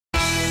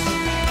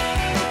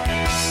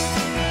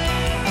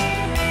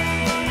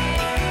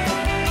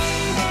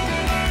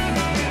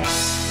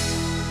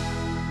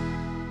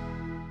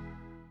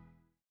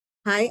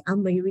Hi,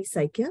 I'm Mayuri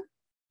Saikia.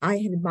 I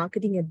head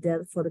marketing at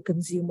Dell for the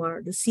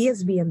consumer, the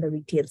CSB, and the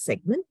retail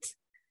segment.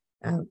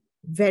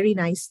 Very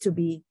nice to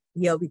be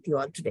here with you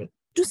all today.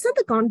 To set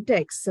the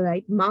context,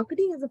 right,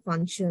 marketing as a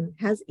function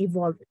has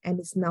evolved and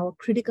is now a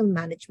critical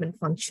management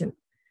function.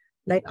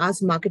 Like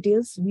us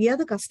marketers, we are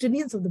the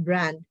custodians of the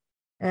brand,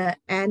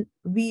 and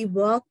we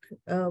work,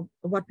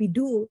 what we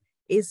do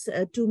is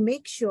to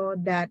make sure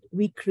that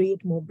we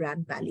create more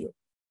brand value.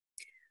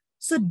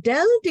 So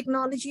Dell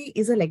Technology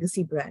is a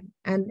legacy brand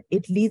and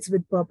it leads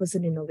with purpose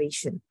and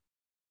innovation.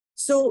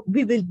 So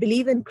we will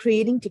believe in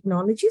creating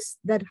technologies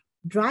that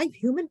drive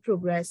human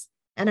progress,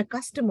 and our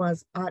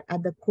customers are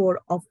at the core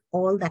of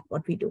all that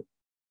what we do.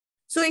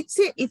 So it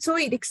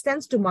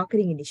extends to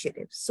marketing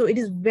initiatives. So it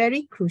is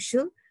very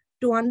crucial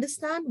to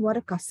understand what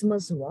our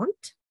customers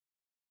want.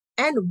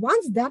 And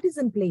once that is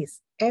in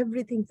place,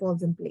 everything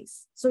falls in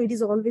place. So it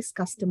is always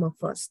customer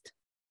first.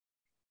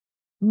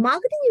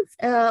 Marketing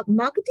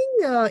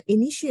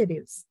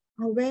initiatives,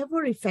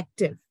 however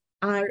effective,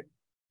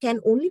 can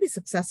only be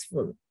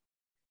successful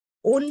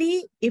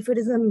only if it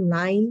is in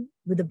line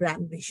with the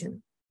brand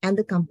vision and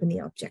the company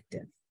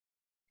objective.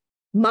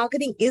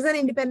 Marketing is an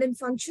independent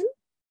function,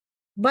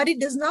 but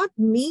it does not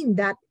mean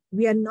that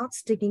we are not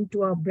sticking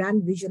to our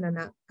brand vision and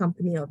our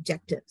company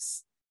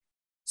objectives.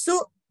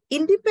 So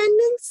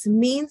independence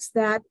means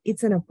that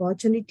it's an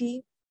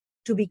opportunity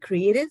to be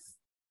creative,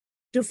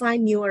 to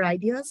find newer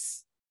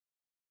ideas,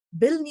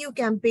 build new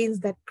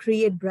campaigns that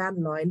create brand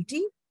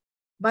loyalty,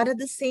 but at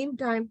the same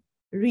time,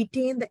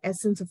 retain the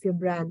essence of your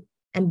brand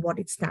and what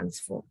it stands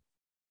for.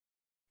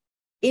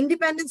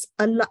 Independence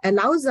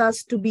allows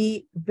us to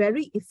be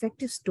very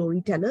effective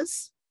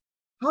storytellers,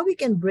 how we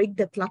can break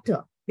the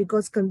clutter,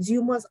 because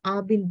consumers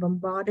are being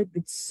bombarded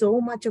with so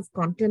much of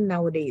content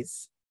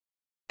nowadays.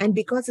 And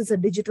because it's a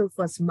digital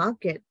first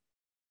market.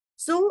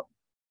 So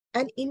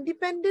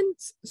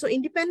independence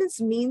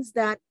means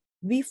that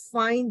we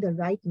find the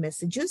right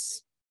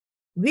messages,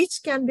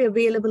 which can be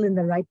available in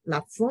the right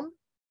platform,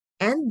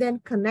 and then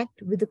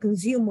connect with the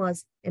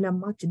consumers in a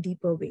much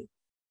deeper way.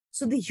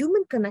 So the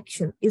human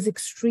connection is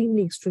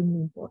extremely, extremely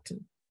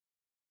important.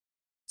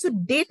 So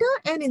data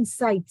and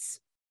insights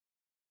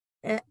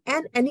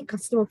and any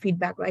customer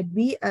feedback, right?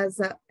 We as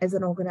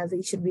an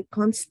organization, we're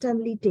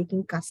constantly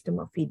taking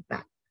customer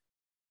feedback.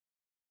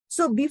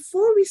 So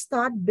before we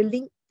start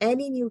building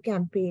any new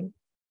campaign,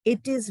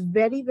 it is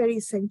very, very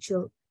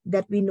essential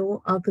that we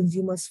know our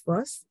consumers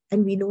first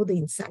and we know the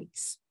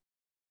insights.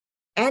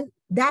 And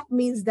that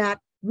means that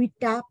we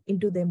tap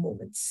into their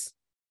moments.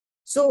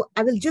 So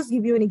I will just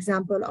give you an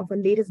example of a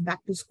latest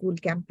back to school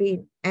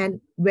campaign, and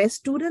where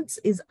students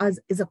is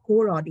a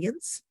core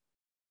audience.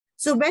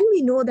 So when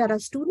we know that our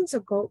students are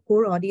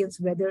core audience,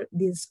 whether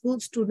they're school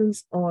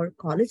students or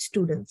college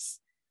students,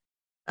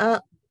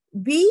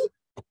 we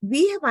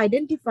have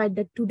identified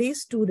that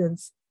today's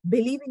students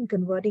believe in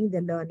converting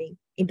their learning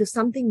into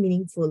something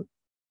meaningful.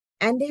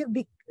 And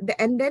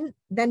then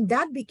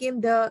that became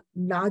the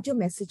larger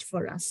message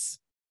for us,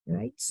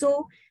 right?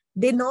 So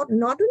they not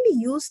only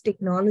use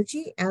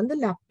technology and the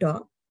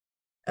laptop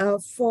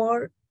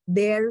for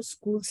their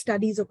school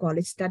studies or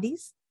college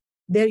studies,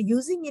 they're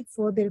using it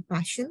for their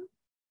passion.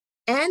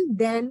 And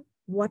then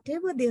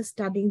whatever they're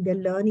studying, they're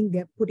learning,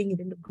 they're putting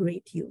it into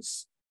great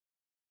use.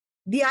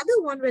 The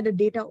other one where the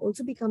data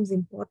also becomes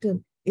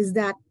important is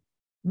that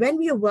when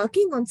we are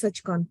working on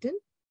such content,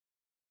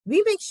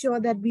 we make sure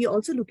that we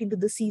also look into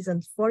the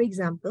seasons. For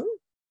example,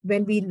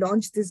 when we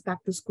launched this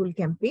back to school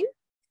campaign,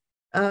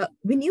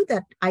 we knew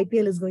that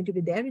IPL is going to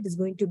be there. It is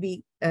going to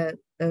be,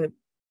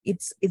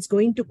 it's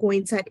going to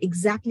coincide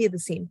exactly at the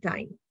same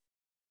time.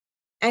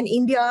 And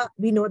India,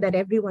 we know that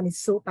everyone is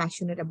so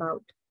passionate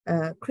about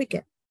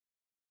cricket.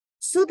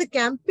 So the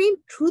campaign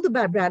through the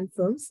brand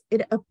films,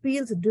 it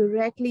appeals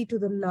directly to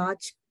the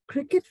large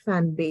cricket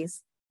fan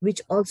base,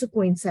 which also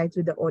coincides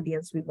with the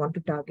audience we want to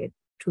target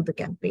through the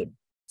campaign.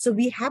 So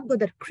we have got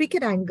that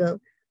cricket angle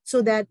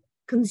so that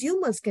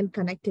consumers can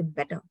connect it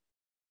better.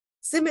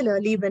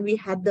 Similarly, when we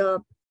had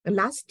the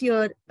last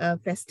year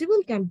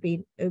festival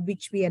campaign,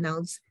 which we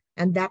announced,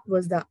 and that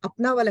was the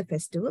Apna Wala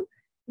festival,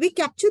 we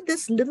captured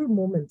these little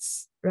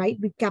moments, right?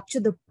 We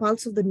captured the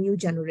pulse of the new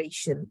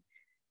generation.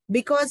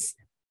 Because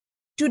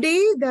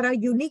today there are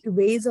unique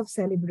ways of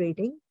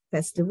celebrating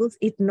festivals.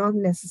 It's not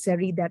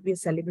necessary that we're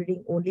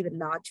celebrating only with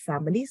large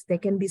families. There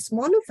can be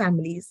smaller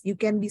families. You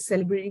can be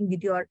celebrating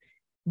with your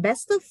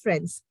best of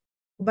friends,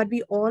 but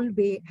we all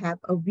have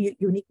a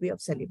unique way of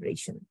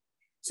celebration.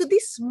 So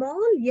these small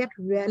yet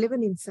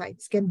relevant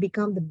insights can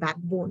become the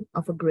backbone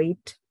of a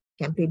great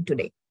campaign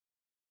today.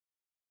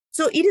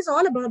 So it is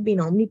all about being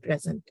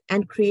omnipresent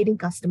and creating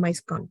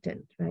customized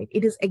content, right?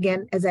 It is,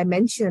 again, as I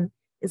mentioned,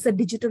 it's a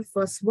digital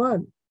first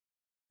world.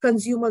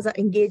 Consumers are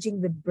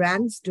engaging with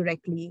brands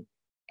directly.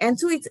 And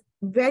so it's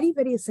very,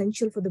 very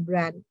essential for the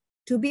brand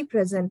to be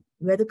present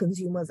where the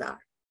consumers are.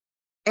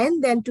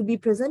 And then to be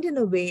present in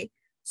a way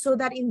so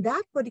that in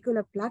that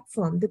particular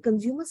platform, the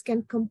consumers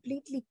can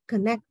completely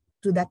connect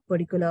to that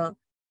particular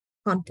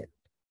content.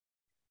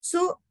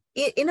 So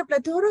In a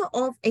plethora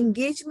of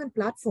engagement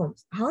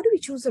platforms, how do we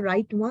choose the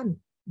right one?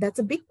 That's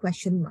a big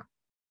question mark.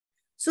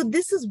 So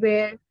this is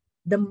where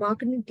the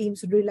marketing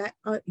teams rely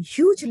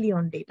hugely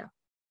on data.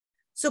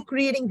 So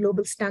creating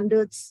global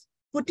standards,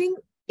 putting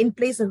in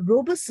place a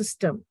robust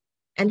system,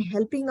 and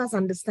helping us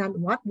understand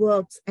what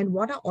works and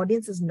what our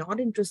audience is not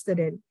interested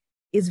in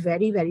is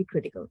very, very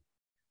critical.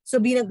 So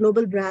being a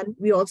global brand,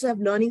 we also have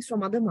learnings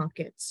from other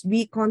markets.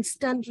 We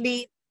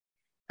constantly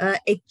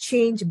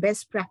exchange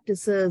best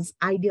practices,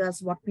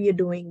 ideas, what we are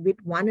doing with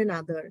one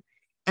another,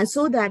 and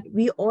so that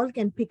we all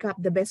can pick up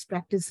the best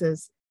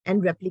practices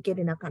and replicate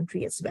in our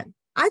country as well.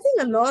 I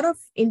think a lot of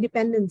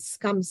independence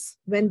comes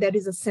when there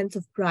is a sense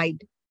of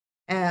pride,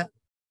 uh,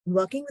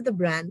 working with a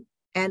brand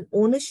and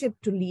ownership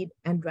to lead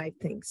and drive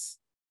things.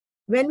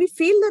 When we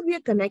feel that we are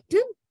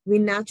connected, we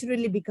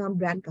naturally become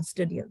brand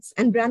custodians.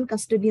 And brand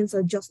custodians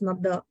are just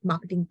not the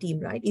marketing team,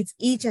 right? It's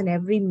each and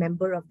every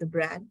member of the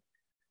brand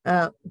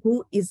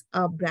who is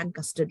a brand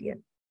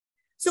custodian.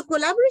 So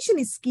collaboration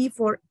is key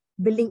for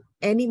building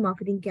any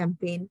marketing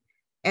campaign,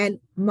 and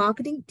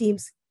marketing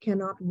teams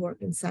cannot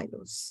work in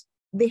silos.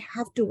 They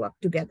have to work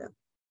together.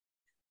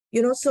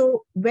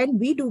 So when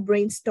we do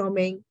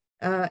brainstorming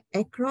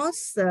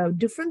across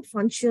different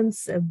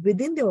functions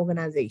within the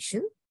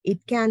organization,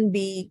 it can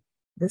be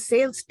the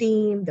sales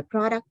team, the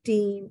product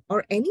team,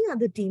 or any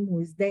other team who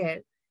is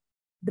there.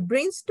 The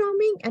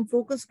brainstorming and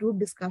focus group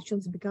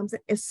discussions becomes an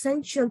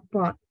essential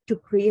part to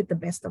create the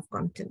best of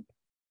content.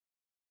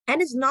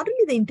 And it's not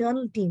only the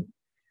internal team,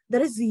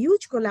 there is a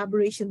huge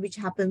collaboration which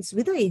happens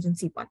with our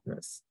agency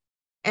partners.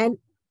 And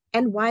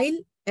while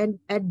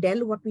at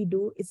Dell, what we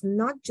do is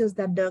not just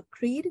that the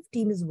creative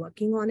team is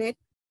working on it,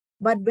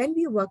 but when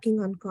we're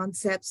working on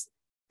concepts,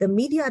 the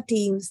media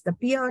teams, the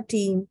PR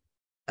team,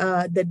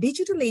 the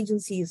digital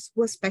agencies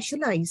who are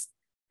specialized,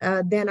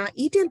 then our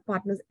e-tail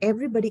partners,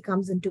 everybody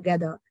comes in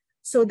together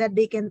so that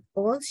they can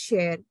all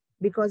share,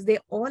 because they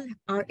all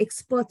are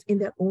experts in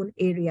their own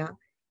area.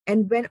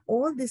 And when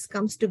all this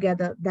comes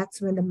together,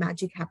 that's when the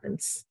magic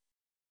happens.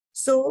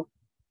 So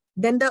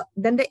then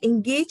the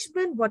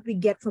engagement, what we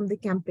get from the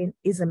campaign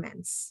is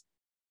immense.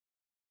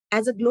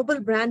 As a global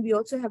brand, we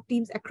also have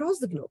teams across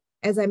the globe,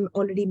 as I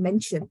already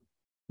mentioned,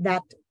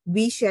 that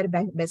we share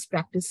best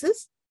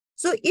practices.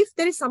 So if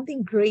there is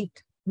something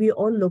great, we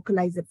all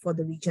localize it for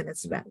the region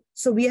as well.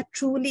 So we are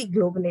truly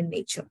global in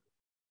nature.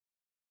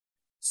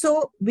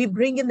 So we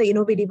bring in the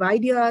innovative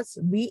ideas,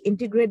 we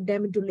integrate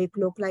them into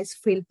localized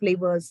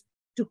flavors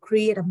to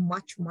create a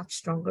much, much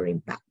stronger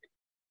impact.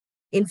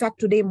 In fact,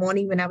 today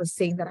morning, when I was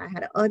saying that I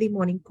had an early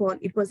morning call,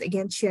 it was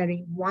again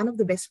sharing one of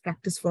the best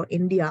practice for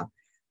India,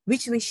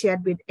 which we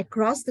shared with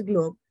across the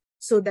globe,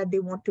 so that they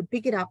want to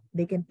pick it up,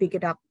 they can pick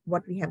it up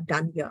what we have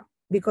done here,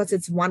 because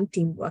it's one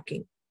team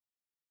working.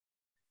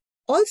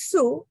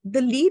 Also,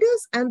 the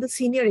leaders and the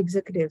senior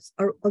executives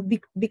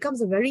becomes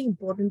a very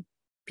important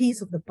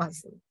piece of the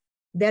puzzle.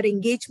 Their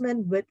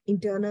engagement with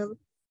internal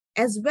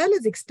as well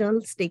as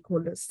external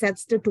stakeholders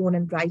sets the tone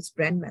and drives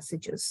brand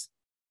messages.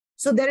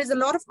 So there is a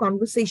lot of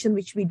conversation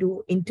which we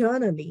do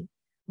internally,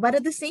 but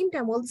at the same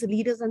time, all the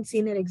leaders and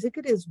senior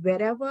executives,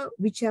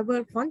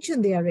 whichever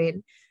function they are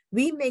in,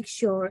 we make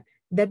sure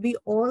that we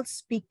all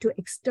speak to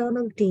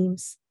external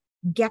teams,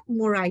 get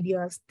more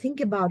ideas, think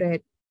about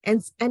it.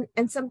 And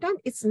sometimes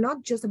it's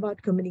not just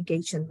about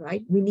communication,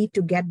 right? We need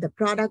to get the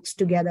products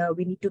together.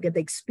 We need to get the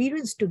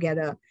experience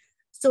together.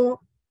 So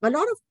a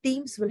lot of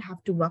teams will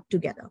have to work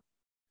together.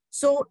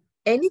 So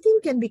anything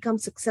can become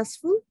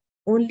successful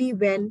only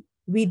when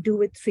we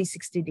do it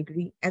 360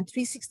 degree. And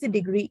 360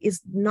 degree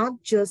is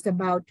not just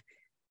about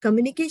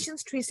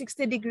communications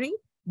 360 degree,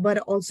 but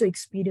also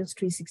experience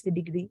 360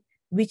 degree,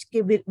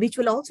 which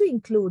will also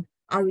include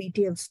our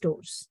retail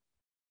stores.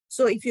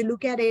 So if you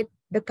look at it,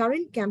 the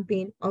current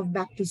campaign of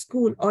back to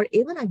school, or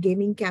even our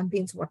gaming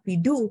campaigns, what we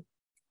do,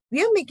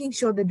 we are making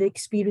sure that the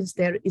experience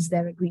there is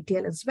there at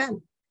retail as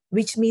well,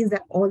 which means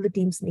that all the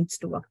teams needs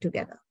to work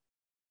together.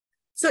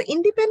 So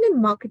independent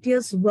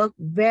marketers work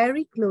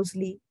very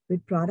closely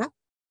with product,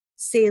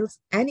 sales,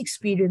 and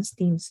experience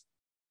teams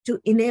to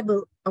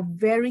enable a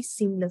very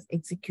seamless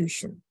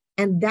execution.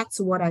 And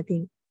that's what I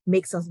think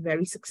makes us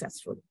very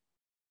successful.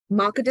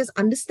 Marketers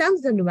understand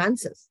the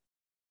nuances,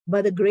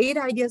 but the great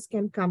ideas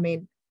can come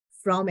in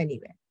from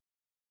anywhere.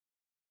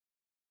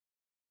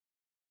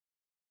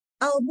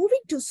 Moving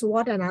to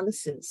SWOT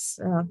analysis,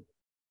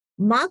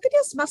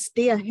 marketers must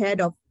stay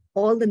ahead of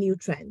all the new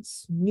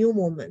trends, new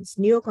moments,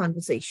 new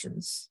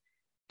conversations,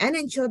 and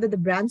ensure that the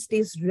brand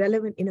stays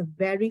relevant in a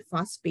very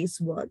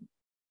fast-paced world,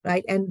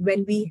 right? And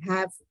when we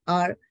have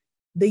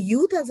the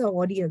youth as our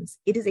audience,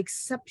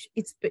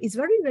 it's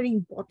very, very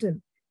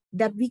important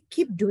that we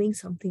keep doing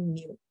something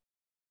new.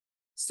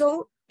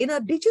 So in a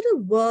digital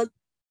world,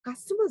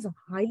 customers are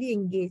highly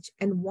engaged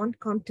and want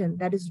content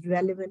that is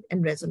relevant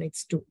and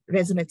resonates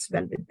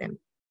well with them.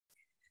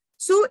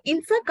 So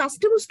in fact,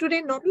 customers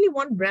today not only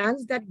want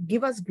brands that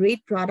give us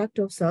great product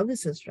or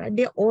services, right?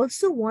 They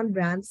also want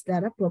brands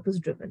that are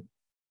purpose-driven.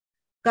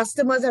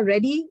 Customers are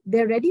ready,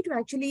 they're ready to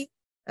actually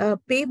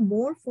pay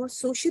more for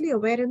socially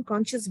aware and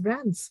conscious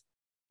brands.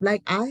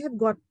 Like I have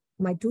got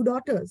my two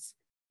daughters,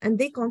 and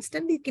they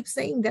constantly keep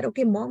saying that,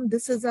 okay, mom,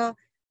 this is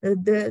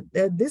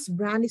this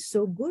brand is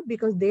so good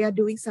because they are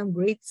doing some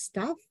great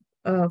stuff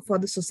for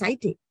the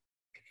society.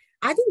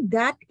 I think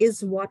that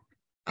is what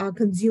our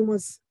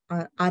consumers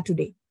are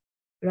today,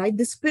 right?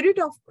 The spirit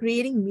of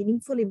creating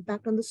meaningful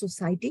impact on the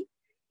society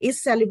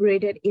is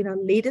celebrated in our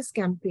latest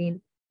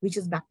campaign, which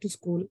is Back to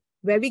School,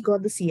 where we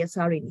got the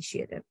CSR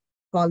initiative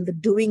called the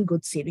Doing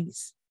Good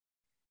series.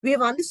 We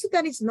have understood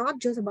that it's not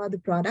just about the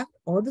product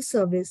or the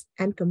service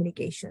and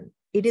communication.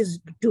 It is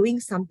doing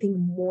something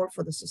more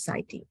for the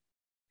society.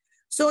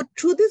 So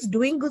through this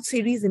Doing Good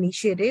series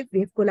initiative,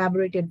 we have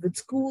collaborated with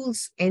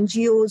schools,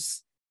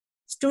 NGOs,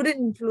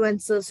 student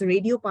influencers,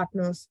 radio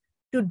partners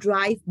to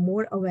drive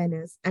more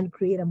awareness and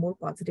create a more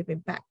positive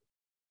impact.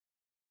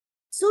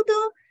 So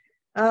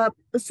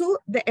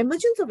the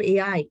emergence of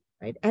AI,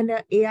 right, and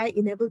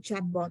AI-enabled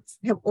chatbots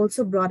have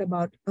also brought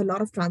about a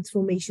lot of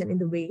transformation in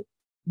the way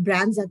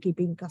brands are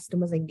keeping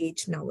customers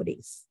engaged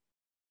nowadays.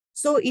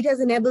 So it has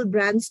enabled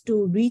brands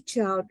to reach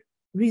out,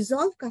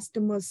 resolve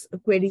customers'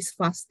 queries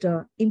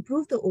faster,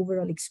 improve the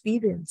overall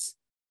experience,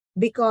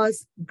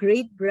 because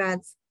great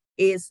brands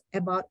is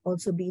about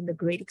also being the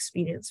great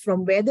experience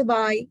from where they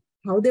buy,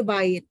 how they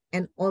buy it,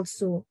 and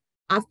also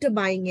after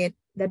buying it,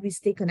 that we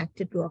stay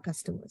connected to our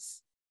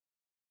customers.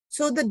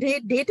 So the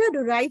data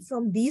derived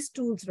from these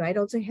tools, right,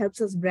 also helps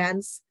us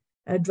brands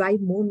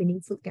drive more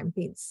meaningful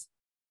campaigns.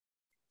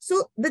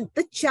 So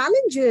the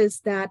challenge is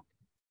that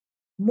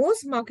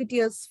most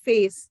marketers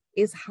face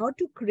is how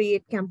to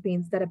create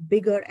campaigns that are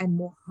bigger and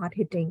more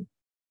hard-hitting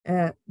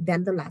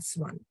than the last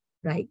one,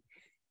 right?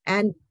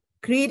 And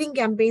creating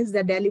campaigns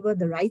that deliver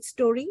the right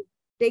story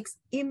takes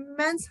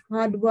immense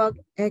hard work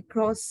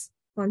across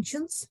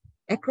functions,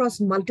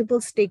 across multiple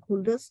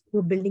stakeholders who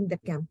are building the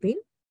campaign.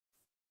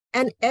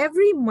 And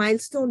every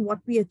milestone, what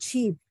we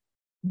achieve,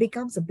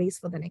 becomes a base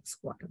for the next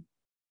quarter,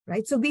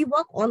 right? So we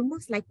work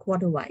almost like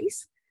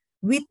quarter-wise.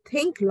 We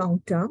think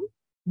long-term,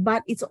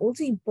 but it's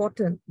also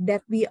important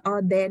that we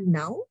are there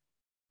now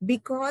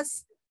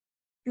because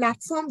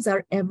platforms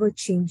are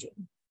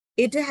ever-changing.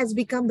 It has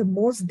become the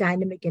most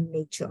dynamic in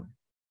nature.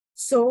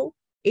 So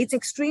it's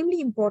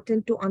extremely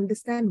important to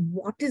understand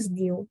what is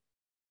new.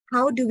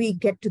 How do we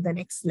get to the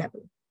next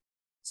level?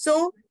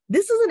 So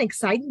this is an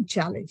exciting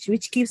challenge,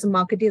 which keeps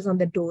marketers on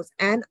their toes,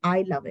 and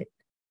I love it.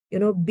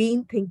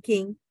 Being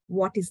thinking,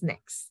 what is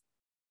next?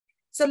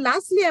 So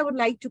lastly, I would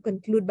like to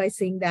conclude by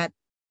saying that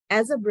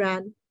as a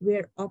brand,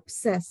 we're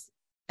obsessed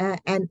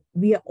and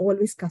we are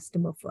always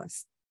customer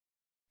first.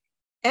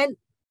 And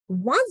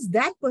once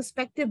that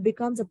perspective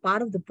becomes a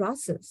part of the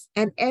process,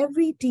 and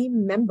every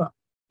team member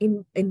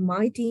in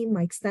my team,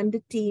 my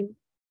extended team,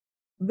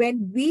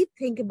 when we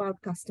think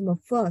about customer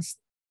first,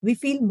 we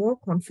feel more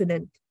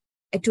confident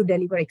to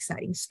deliver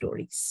exciting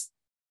stories.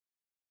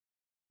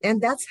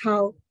 And that's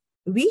how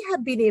we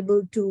have been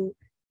able to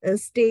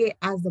stay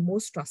as the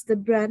most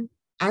trusted brand,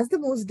 as the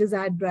most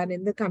desired brand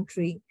in the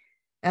country.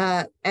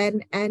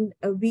 And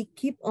we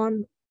keep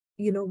on,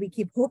 we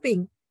keep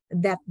hoping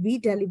that we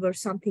deliver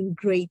something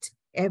great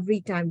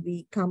every time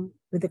we come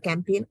with a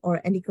campaign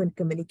or any kind of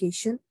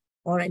communication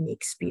or any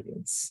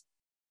experience.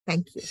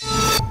 Thank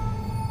you.